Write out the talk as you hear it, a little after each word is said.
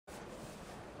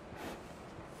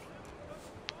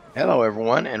Hello,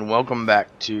 everyone, and welcome back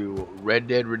to Red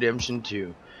Dead Redemption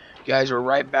 2. Guys, we're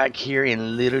right back here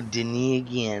in Little Denis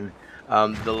again.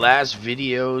 The last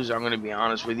videos, I'm going to be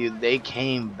honest with you, they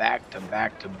came back to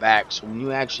back to back. So when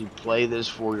you actually play this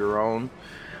for your own,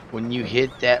 when you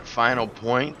hit that final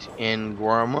point in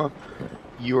Guarma,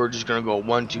 you're just going to go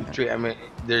one, two, three. I mean,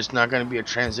 there's not going to be a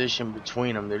transition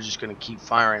between them. They're just going to keep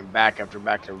firing back after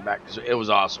back after back. So it was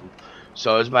awesome.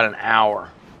 So it was about an hour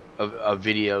of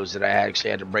videos that I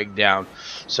actually had to break down.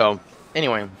 So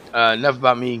anyway, enough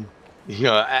about me.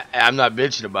 I'm not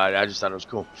bitching about it. I just thought it was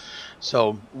cool.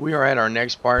 So we are at our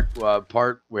next part.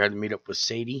 We had to meet up with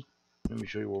Sadie. Let me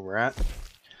show you where we're at.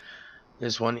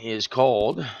 This one is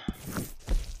called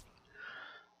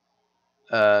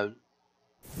uh,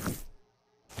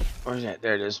 where's that?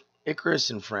 There it is. Icarus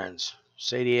and Friends.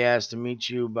 Sadie asked to meet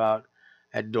you about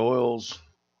at Doyle's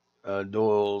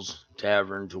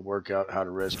Tavern to work out how to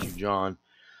rescue John.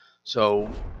 So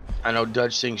I know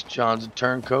Dutch thinks John's a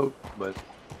turncoat, but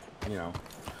you know.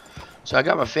 So I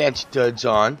got my fancy duds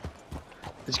on.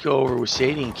 Let's go over with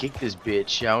Sadie and kick this bitch,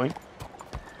 shall we?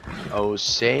 Oh,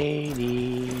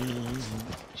 Sadie.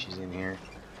 She's in here.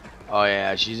 Oh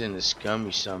yeah, she's in the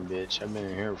scummy son bitch. I've been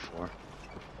in here before.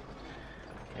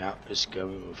 Yeah, the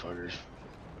scummy motherfuckers.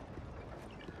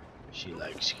 She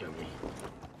likes scummy.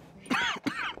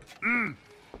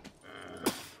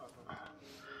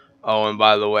 Oh, and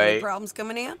by the way, any problems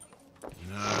coming in?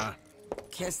 Nah.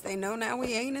 Guess they know now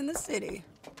we ain't in the city.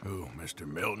 Who, Mr.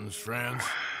 Milton's friends?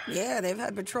 Yeah, they've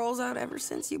had patrols out ever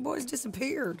since you boys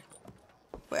disappeared.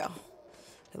 Well,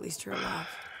 at least you're alive.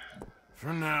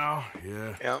 For now,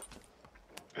 yeah. yep.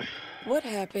 What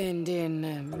happened in,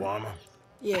 Guama?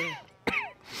 yeah,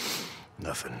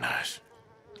 Nothing nice.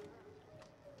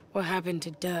 what happened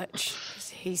to Dutch? 'Cause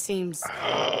he seems...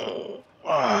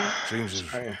 Seems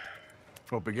as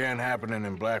what began happening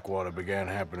in Blackwater began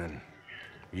happening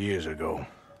years ago,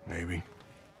 maybe.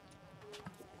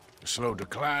 A slow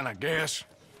decline, I guess.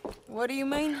 What do you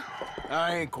mean?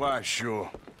 I ain't quite sure.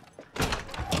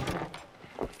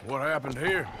 What happened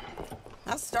here?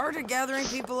 I started gathering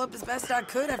people up as best I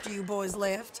could after you boys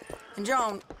left. And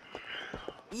John,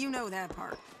 you know that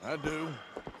part. I do.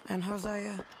 And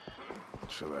Hosea?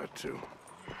 So that too.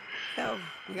 Hell,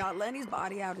 we got Lenny's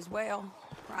body out as well.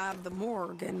 Robbed the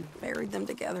morgue and buried them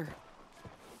together.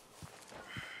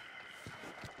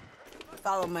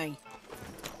 Follow me.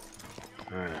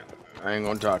 Alright. I ain't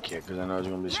gonna talk yet because I know there's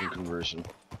gonna be some conversing.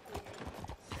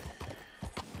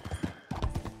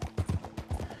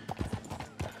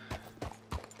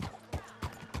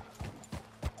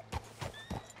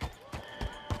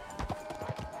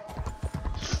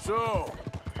 So,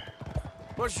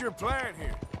 what's your plan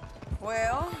here?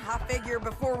 Well, I figure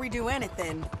before we do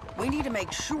anything, we need to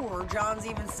make sure John's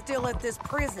even still at this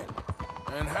prison.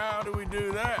 And how do we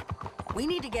do that? We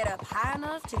need to get up high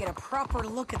enough to get a proper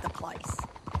look at the place.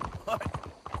 What?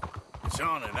 It's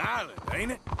on an island,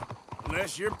 ain't it?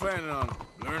 Unless you're planning on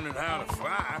learning how to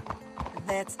fly.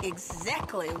 That's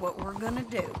exactly what we're gonna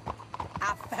do.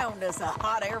 I found us a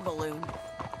hot air balloon.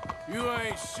 You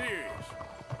ain't serious.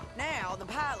 Now, the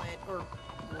pilot, or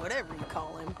whatever you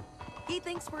call him, he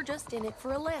thinks we're just in it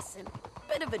for a lesson.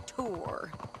 Bit of a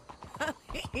tour.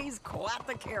 He's quite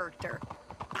the character.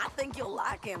 I think you'll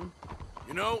like him.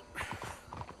 You know,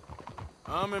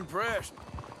 I'm impressed.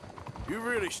 You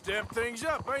really stepped things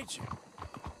up, ain't you?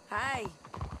 Hey,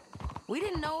 we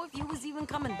didn't know if you was even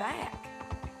coming back.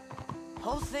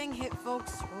 Whole thing hit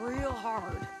folks real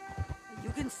hard.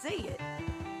 You can see it.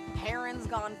 Heron's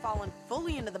gone falling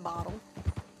fully into the bottle.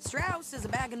 Strauss is a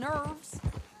bag of nerves.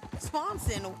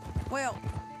 Swanson's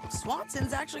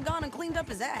actually gone and cleaned up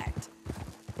his act.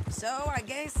 So I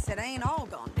guess it ain't all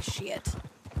gone to shit.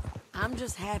 I'm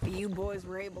just happy you boys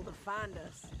were able to find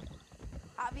us.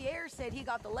 Javier said he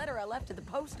got the letter I left at the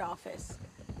post office.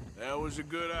 That was a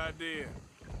good idea.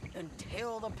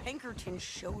 Until the Pinkertons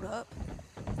showed up.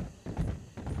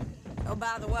 Oh,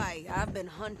 by the way, I've been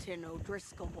hunting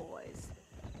O'Driscoll boys.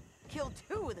 Killed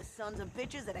 2 of the sons of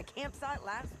bitches at a campsite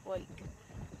last week.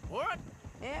 What?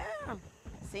 Yeah,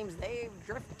 seems they've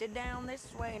drifted down this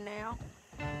way now.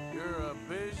 You're a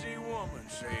busy woman,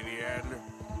 Sadie Adler.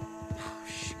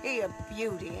 She a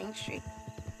beauty, ain't she?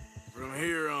 From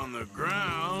here on the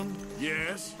ground,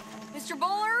 yes. Mr.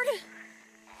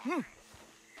 Bullard?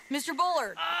 Mr.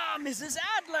 Bullard. Ah, Mrs.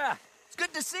 Adler! It's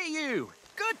good to see you.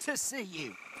 Good to see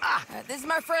you. This is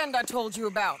my friend I told you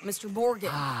about, Mr. Morgan.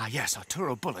 Ah, yes,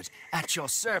 Arturo Bullard. At your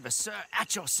service, sir.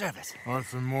 At your service.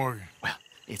 Arthur Morgan. Well,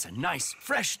 it's a nice,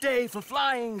 fresh day for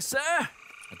flying, sir.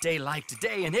 A day like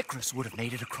today, an Icarus would have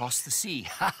made it across the sea.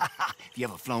 Have you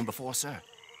ever flown before, sir?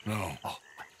 No. Oh,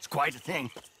 it's quite a thing.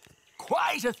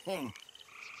 quite a thing.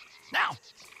 Now,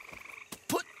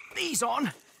 put these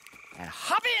on and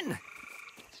hop in.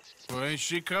 Well, ain't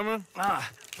she coming?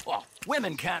 Well,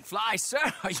 women can't fly,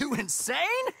 sir. Are you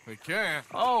insane? They can't.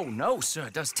 Oh, no, sir.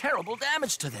 It does terrible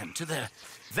damage to them, to their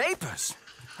vapors.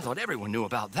 I thought everyone knew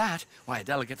about that. Why, a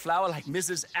delicate flower like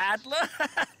Mrs. Adler?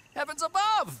 Heavens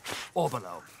above or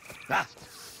below. Ah.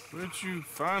 Where'd you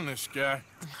find this guy?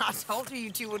 I told you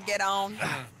two would get on.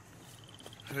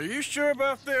 Are you sure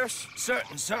about this?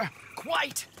 Certain, sir.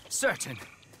 Quite certain.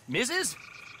 Mrs.,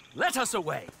 let us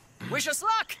away. Wish us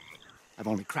luck. I've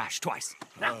only crashed twice.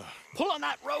 Now, pull on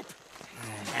that rope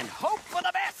and hope for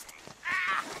the best.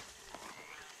 Ah!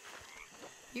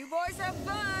 You boys have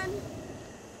fun.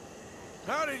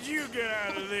 How did you get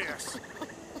out of this?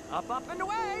 Up, and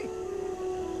away.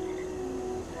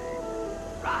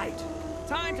 Right.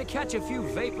 Time to catch a few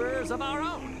vapors of our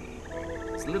own.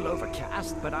 It's a little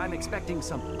overcast, but I'm expecting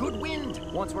some good wind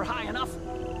once we're high enough.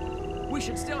 We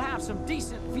should still have some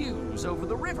decent views over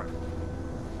the river.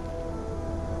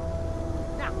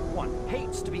 Now, one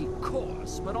hates to be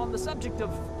coarse, but on the subject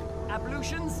of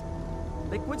ablutions,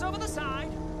 liquids over the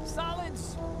side,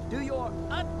 solids, do your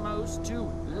utmost to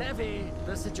levy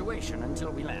the situation until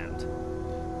we land.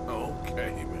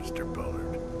 Okay, Mr.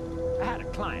 Bullard. I had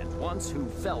a client once who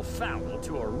fell foul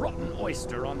to a rotten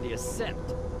oyster on the ascent.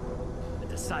 A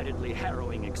decidedly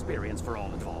harrowing experience for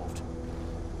all involved.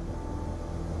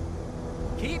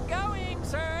 Keep going,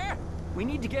 sir! We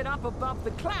need to get up above the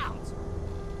clouds.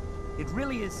 It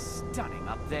really is stunning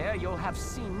up there. You'll have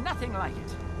seen nothing like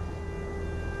it.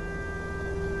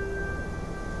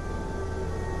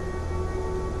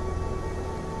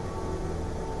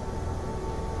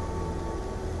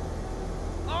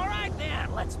 All right,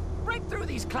 then. Let's break through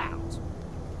these clouds.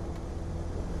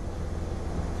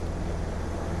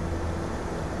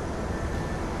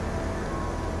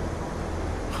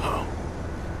 Oh,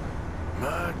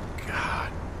 my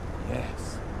God.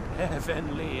 Yes,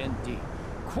 heavenly indeed.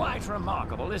 Quite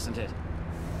remarkable, isn't it?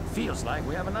 Feels like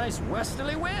we have a nice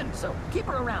westerly wind, so keep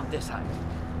her around this height.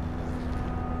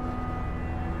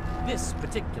 This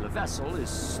particular vessel is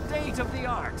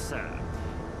state-of-the-art, sir.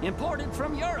 Imported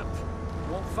from Europe.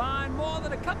 Won't find more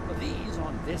than a couple of these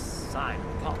on this side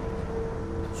of the pond.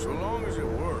 So long as it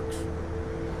works.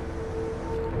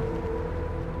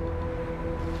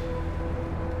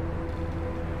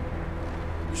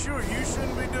 You sure you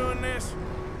shouldn't be doing this?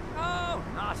 Oh,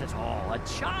 not at all. A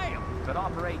child could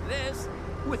operate this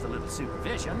with a little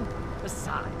supervision.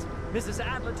 Besides, Mrs.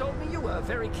 Adler told me you were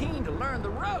very keen to learn the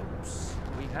ropes.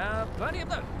 We have plenty of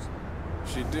those.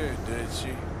 She did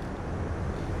she?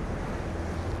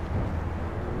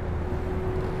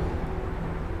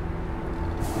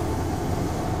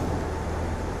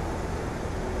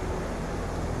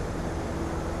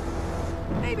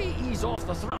 Maybe ease off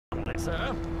the throttle,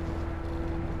 sir.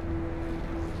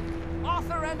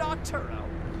 Arthur and Arturo.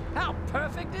 How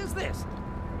perfect is this?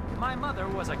 My mother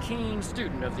was a keen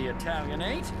student of the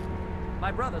Italianate.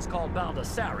 My brother's called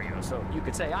Baldessario, so you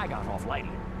could say I got off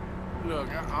lightly. Look,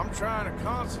 I'm trying to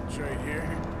concentrate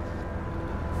here.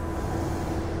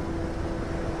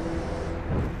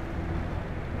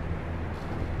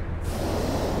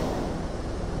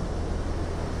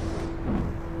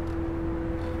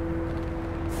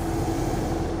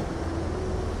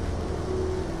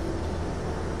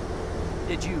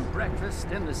 Did you breakfast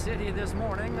in the city this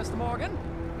morning, Mr. Morgan?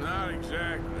 Not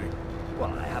exactly.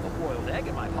 Well, I have a boiled egg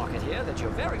in my pocket here that you're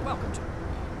very welcome to.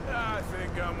 I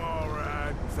think I'm all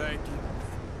right, thank you.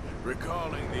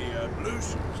 Recalling the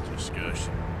ablutions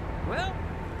discussion. Well,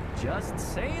 just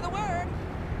say the word.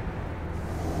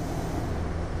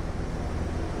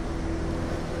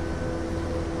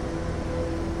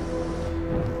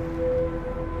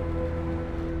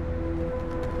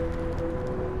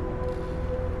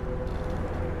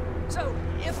 So,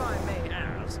 if I may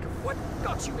ask, what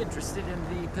got you interested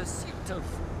in the pursuit of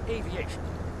aviation?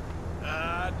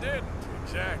 I didn't,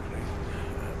 exactly.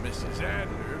 Mrs.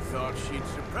 Adler thought she'd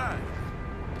surprise me.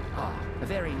 Ah, a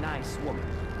very nice woman.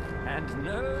 And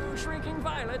no shrinking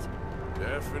violet.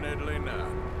 Definitely not.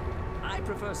 I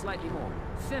prefer slightly more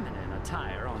feminine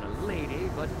attire on a lady,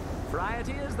 but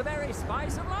variety is the very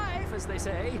spice of life, as they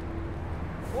say.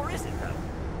 Or is it, though?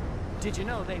 Did you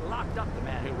know they locked up the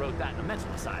man who wrote that in a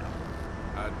mental asylum?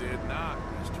 I did not,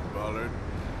 Mr. Bullard.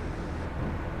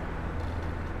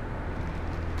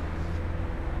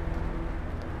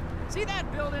 See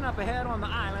that building up ahead on the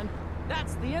island?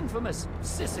 That's the infamous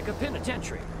Sisika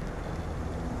Penitentiary.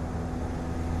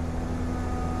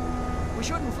 We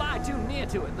shouldn't fly too near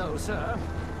to it, though, sir.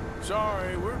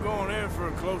 Sorry, we're going in for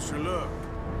a closer look.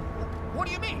 What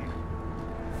do you mean?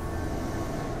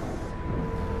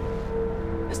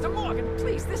 Mr. Morgan,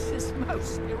 please, this is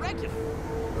most irregular.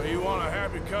 Well, you want a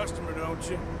happy customer, don't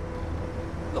you?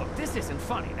 Look, this isn't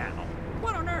funny now.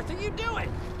 What on earth are you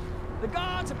doing? The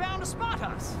guards are bound to spot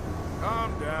us.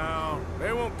 Calm down.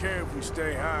 They won't care if we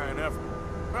stay high enough.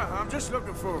 I'm just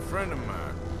looking for a friend of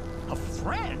mine. A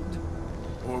friend?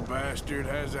 Poor bastard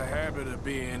has a habit of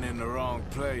being in the wrong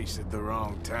place at the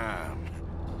wrong time.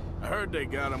 I heard they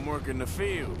got him working the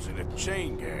fields in a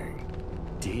chain gang.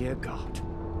 Dear God.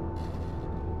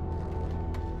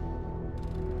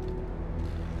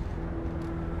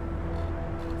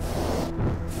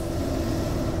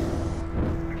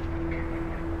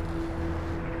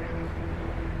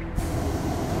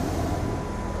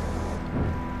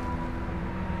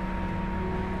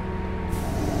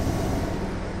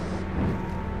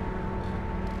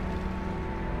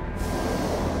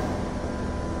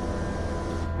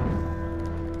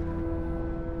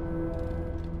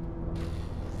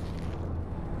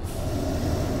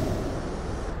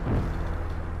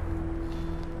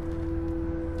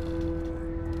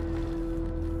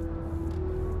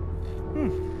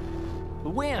 The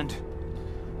wind.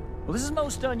 Well, this is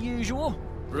most unusual.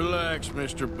 Relax,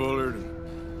 Mr. Bullard.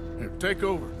 Here, take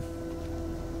over.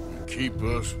 And keep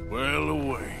us well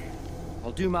away.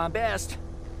 I'll do my best.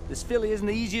 This filly isn't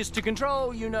the easiest to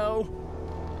control, you know.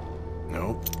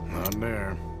 Nope, not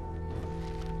there.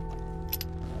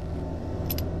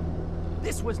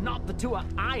 This was not the tour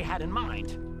I had in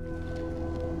mind.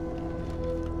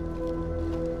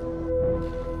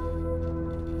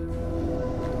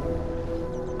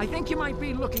 I think you might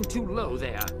be looking too low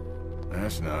there.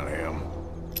 That's not him.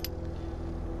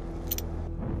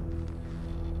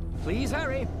 Please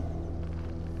hurry.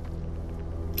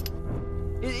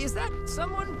 Is that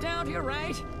someone down to your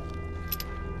right?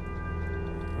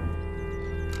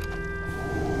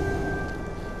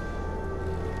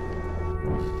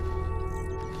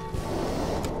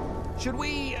 Should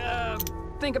we,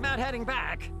 think about heading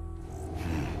back?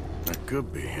 That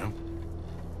could be him.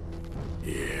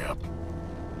 Yep.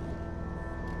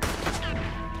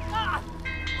 Ah!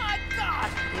 My God!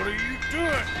 What are you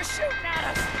doing? They're shooting at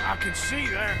us! I can see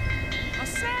that.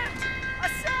 Ascend!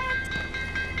 Ascend!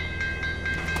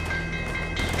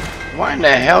 Why in the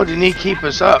hell didn't he keep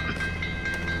us up?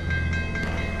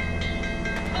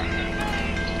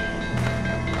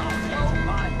 Oh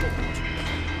my goodness.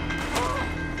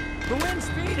 The wind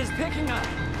speed is picking up.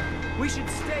 We should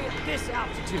stay at this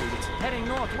altitude. It's heading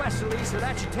northwesterly, so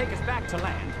that should take us back to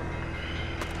land.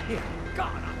 Here,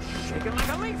 God, I'm shaking like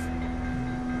a leaf.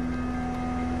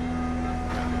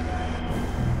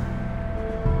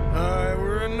 Alright,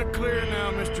 we're in the clear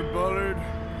now, Mr. Bullard.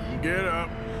 Get up.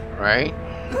 Right?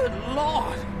 Good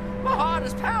Lord, my heart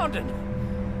is pounding.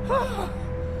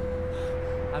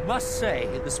 I must say,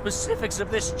 the specifics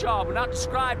of this job were not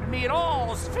described to me at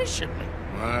all sufficiently.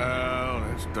 Well,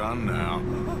 it's done now.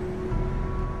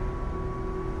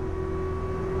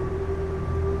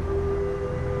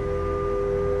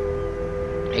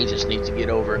 He just needs to get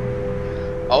over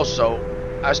it. Also,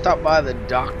 I stopped by the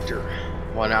doctor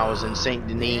when I was in St.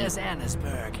 Denis. There's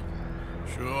Annesburg.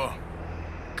 Sure.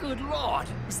 Good Lord,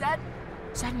 is that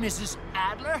Mrs.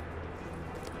 Adler?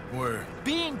 Where?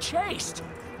 Being chased.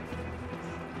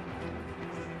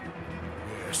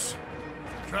 Yes.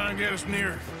 Try and get us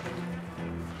near.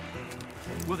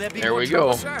 Will there be There more we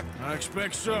trouble, go. sir? I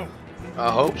expect so.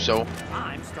 I hope so.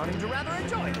 I'm starting to rather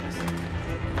enjoy this.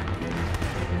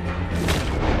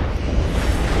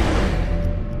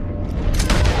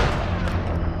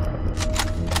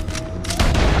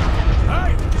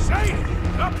 Hey, Sadie!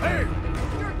 Up here!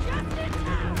 You're just in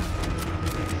time.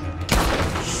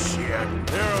 Shit,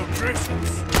 they're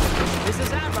O'Driscoll's. This is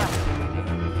Adler.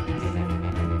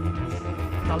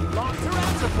 The locks are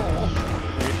answer for.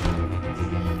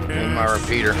 Need my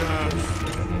repeater.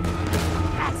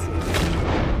 That's it.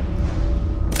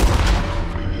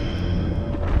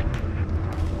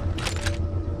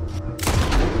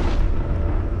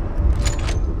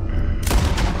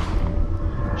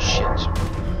 Shit.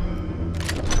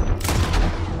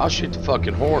 I'll shoot the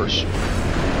fucking horse.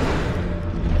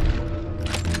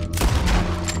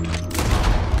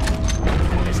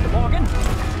 Mr. Morgan.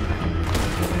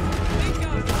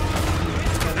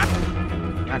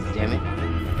 God damn it.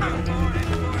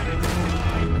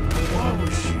 What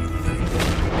was she thinking?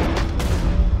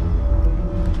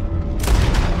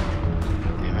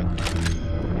 Damn it.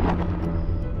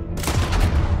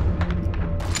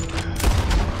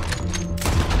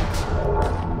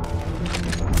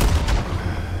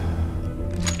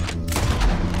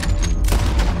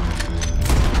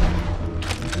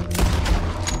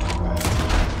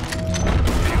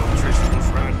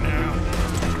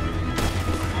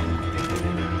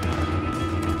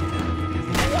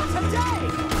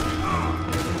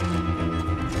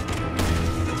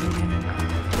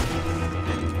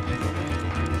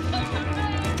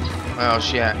 Oh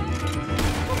shit.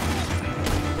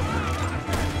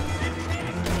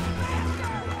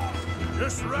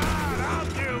 Just ride, I'll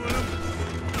deal with him.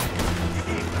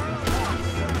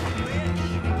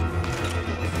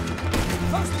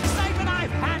 Most excitement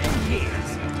I've had in years.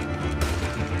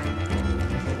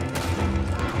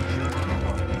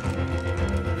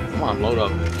 Come on, load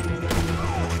up.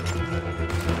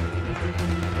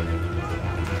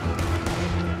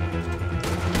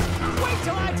 Wait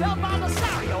till I tell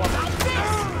Belisario about this!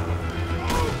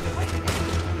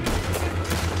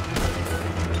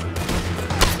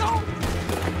 No!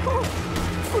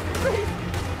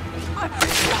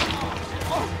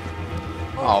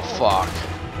 Oh fuck.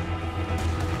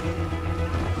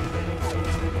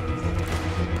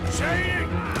 Sadie!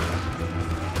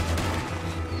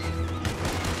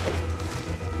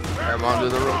 Grab him onto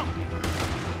the rope.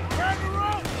 Grab the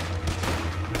rope!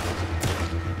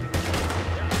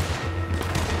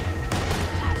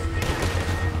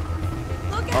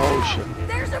 Look Oh, out! shit.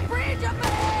 There's a bridge up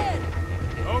ahead!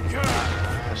 Okay.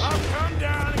 I'll come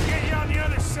down and get you on the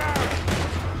other side.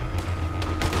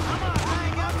 Come on,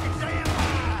 hang up your damn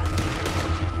line.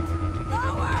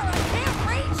 Lower! I can't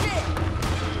reach it!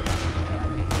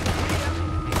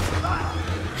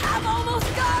 I've almost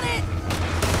got it!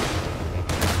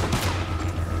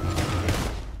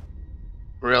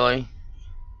 Really?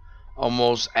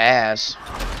 Almost ass.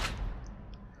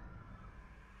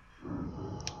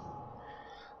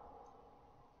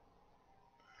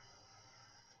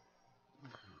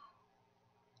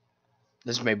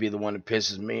 This may be the one that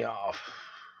pisses me off.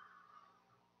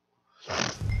 Look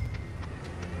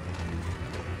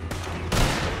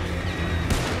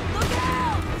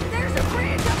out! There's a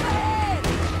bridge up ahead!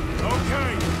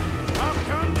 Okay. I'll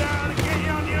come down and get you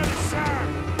on the other side.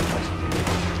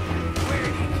 Where do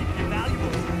you keep your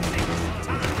valuables? Save me some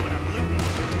time when I'm looting.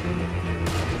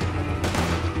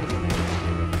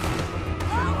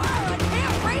 Lower! I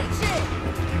can't reach it!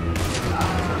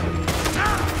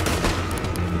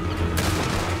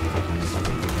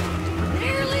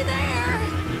 Nearly there!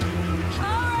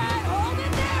 Alright, hold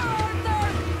it there, Arthur!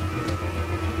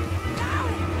 Got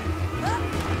it! Up,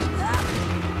 up!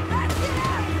 Let's get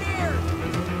out of here!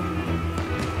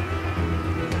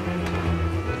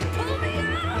 Pull me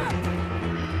up!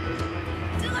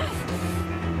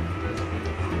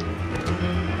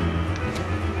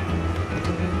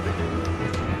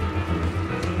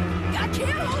 I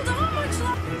can't hold on much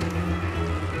longer!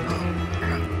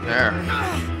 There. I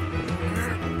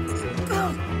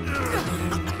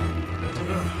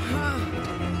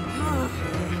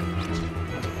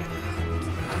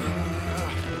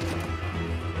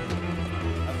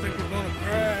think we're gonna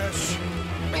crash.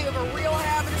 You have a real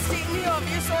habit of stating the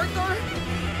obvious, Arthur.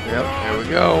 Yep, here we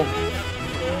go.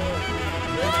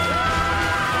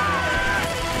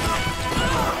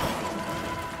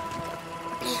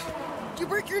 Did you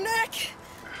break your neck?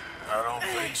 I don't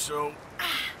think so.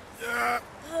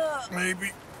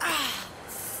 Maybe.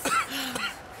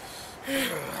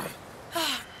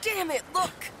 Damn it,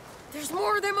 look! There's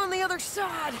more of them on the other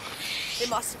side. They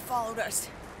must have followed us.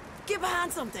 Get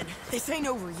behind something. This ain't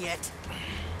over yet.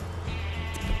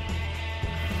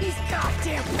 These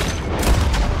goddamn...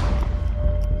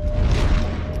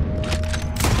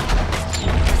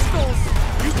 pistols!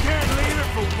 You can't leave it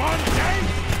for one day?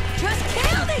 Just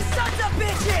kill these sons of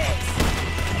bitches!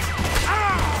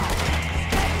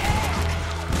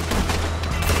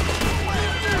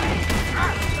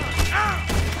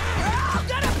 I'm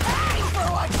gonna pay for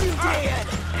what you did!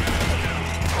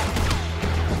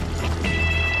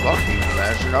 Fuck you,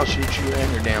 bastard. I'll shoot you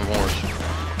and your damn horse.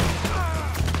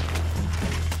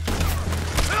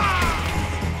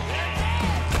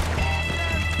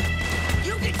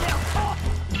 You can tell Paul.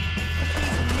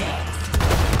 He's next.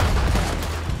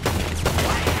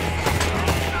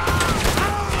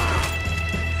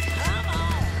 Come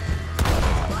on.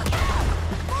 Look out.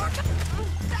 More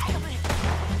damn it.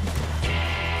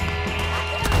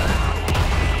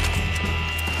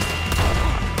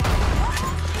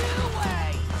 You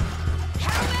wait.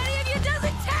 How many of you does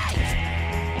it take?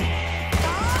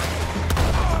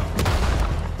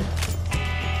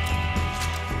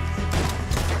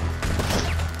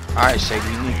 Alright, Sadie,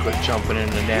 you need to quit jumping in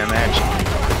the damn action.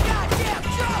 Goddamn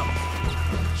joke!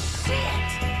 Shit!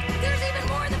 There's even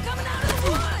more of them coming out of the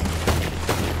woods!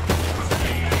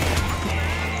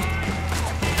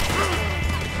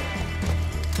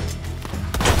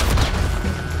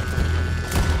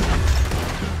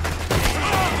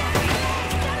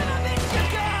 Son of a bitch, you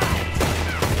guys!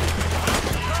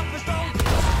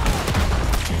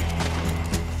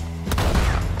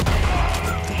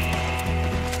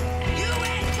 You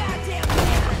ain't goddamn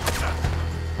man!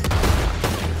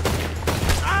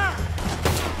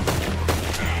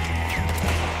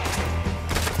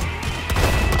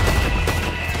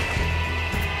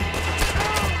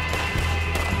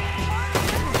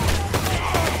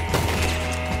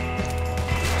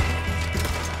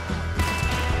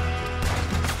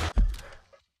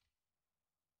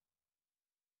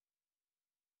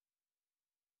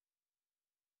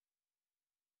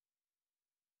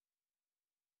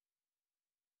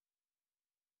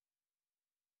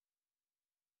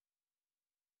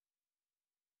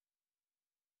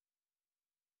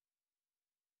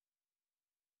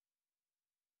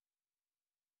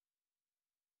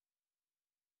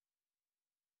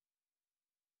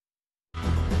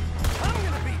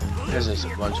 This is a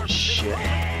bunch of shit.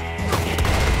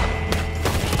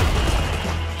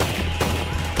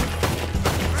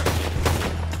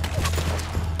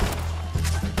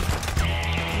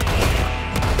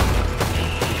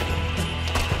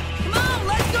 Come on,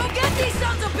 let's go get these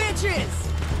sons of bitches!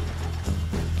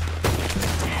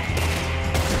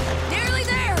 Nearly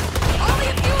there! Only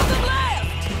a few of them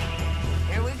left!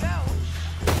 Here we go.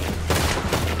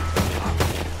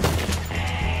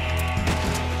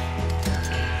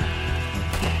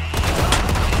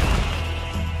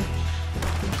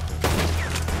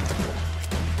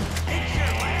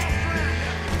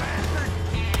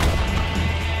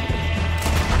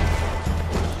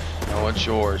 Now what's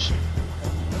yours?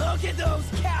 Look at those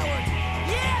cowards!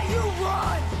 Yeah, you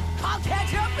run! I'll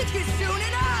catch up with you soon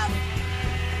enough!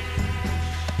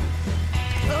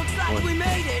 Looks like we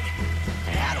made it.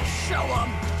 That'll show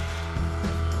them.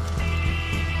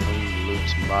 Loot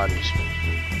some bodies.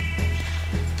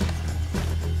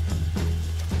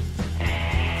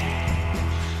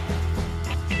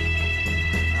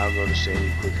 I'll go to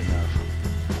Sadie quick enough.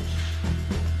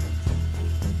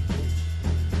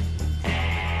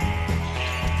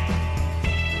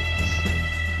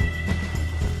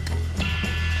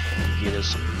 Get us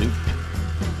some loot.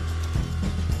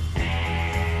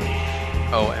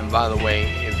 Oh, and by the way,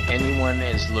 if anyone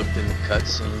has looked in the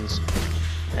cutscenes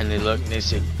and they look and they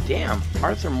say, damn,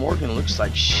 Arthur Morgan looks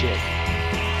like shit.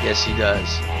 Yes, he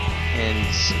does. And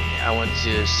I went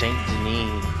to St.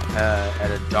 Denis at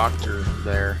a doctor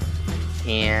there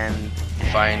and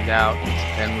we found out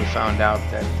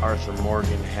that Arthur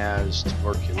Morgan has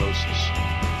tuberculosis.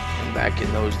 And back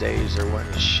in those days, there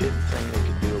wasn't a shit thing they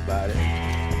could do about it.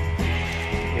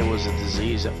 It was a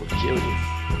disease that would kill you.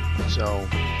 So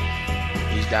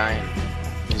he's dying.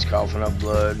 He's coughing up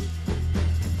blood.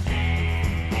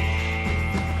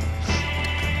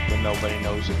 But nobody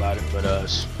knows about it but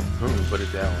us. Put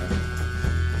it that way.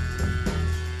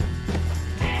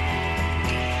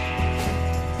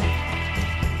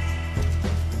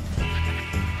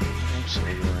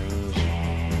 Range.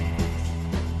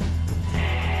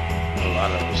 A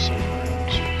lot of us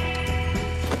range.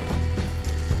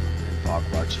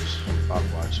 Pocket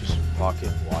watches.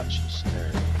 Pocket watches.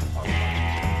 There. Pocket watches.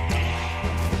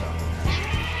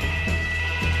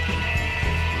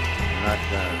 I'm not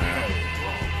done.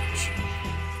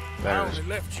 I only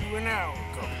left you an hour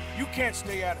ago. You can't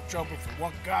stay out of trouble for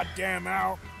one goddamn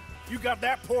hour. You got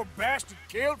that poor bastard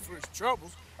killed for his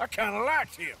troubles. I kind of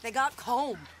liked him. They got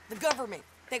Combe, the government.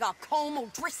 They got Combe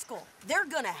O'Driscoll. They're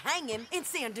gonna hang him in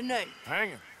Saint Denis.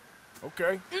 Hang him.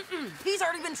 Okay. He's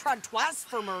already been tried twice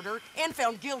for murder and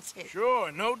found guilty.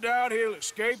 Sure, no doubt he'll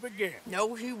escape again.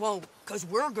 No, he won't, because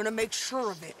we're gonna make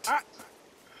sure of it.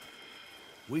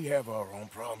 We have our own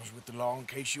problems with the law in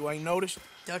case you ain't noticed.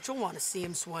 Dutch will want to see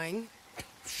him swing.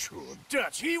 Sure,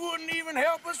 Dutch, he wouldn't even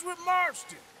help us with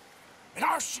Marston. And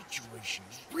our situation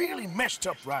is really messed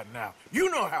up right now. You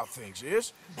know how things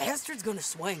is. Bastard's gonna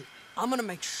swing. I'm gonna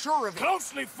make sure of it.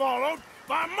 Closely followed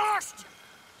by Marston.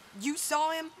 You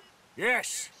saw him?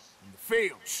 Yes, in the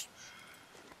fields.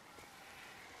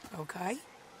 Okay.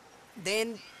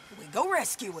 Then we go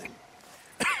rescue him.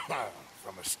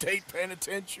 From a state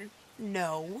penitentiary?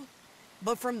 No.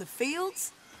 But from the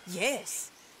fields?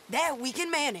 Yes. That we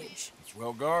can manage. It's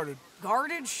well guarded.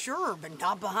 Guarded, sure, but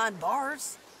not behind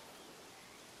bars.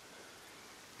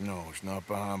 No, it's not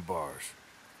behind bars.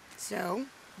 So,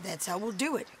 that's how we'll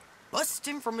do it. Bust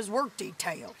him from his work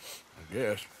detail. I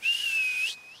guess.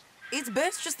 It's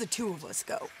best just the two of us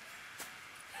go.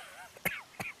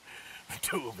 The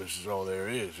two of us is all there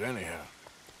is, anyhow.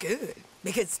 Good,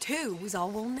 because two is all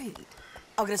we'll need.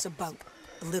 I'll get us a boat,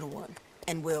 a little one,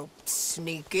 and we'll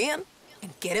sneak in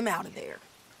and get him out of there.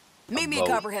 Meet me at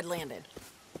Copperhead Landing.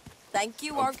 Thank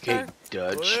you, Okay, Arthur.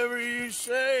 Dutch. Whatever you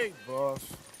say, boss.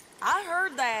 I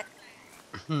heard that.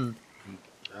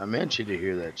 I meant you to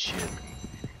hear that shit.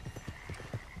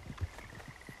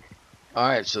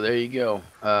 Alright, so there you go.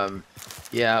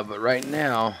 Yeah, but right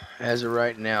now, as of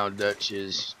right now, Dutch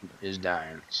is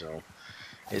dying. So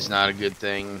it's not a good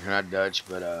thing. Not Dutch,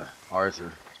 but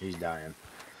Arthur, he's dying.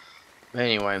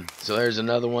 Anyway, so there's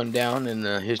another one down in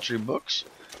the history books.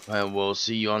 And we'll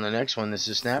see you on the next one. This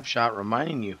is Snapshot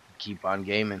reminding you, keep on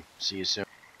gaming. See you soon.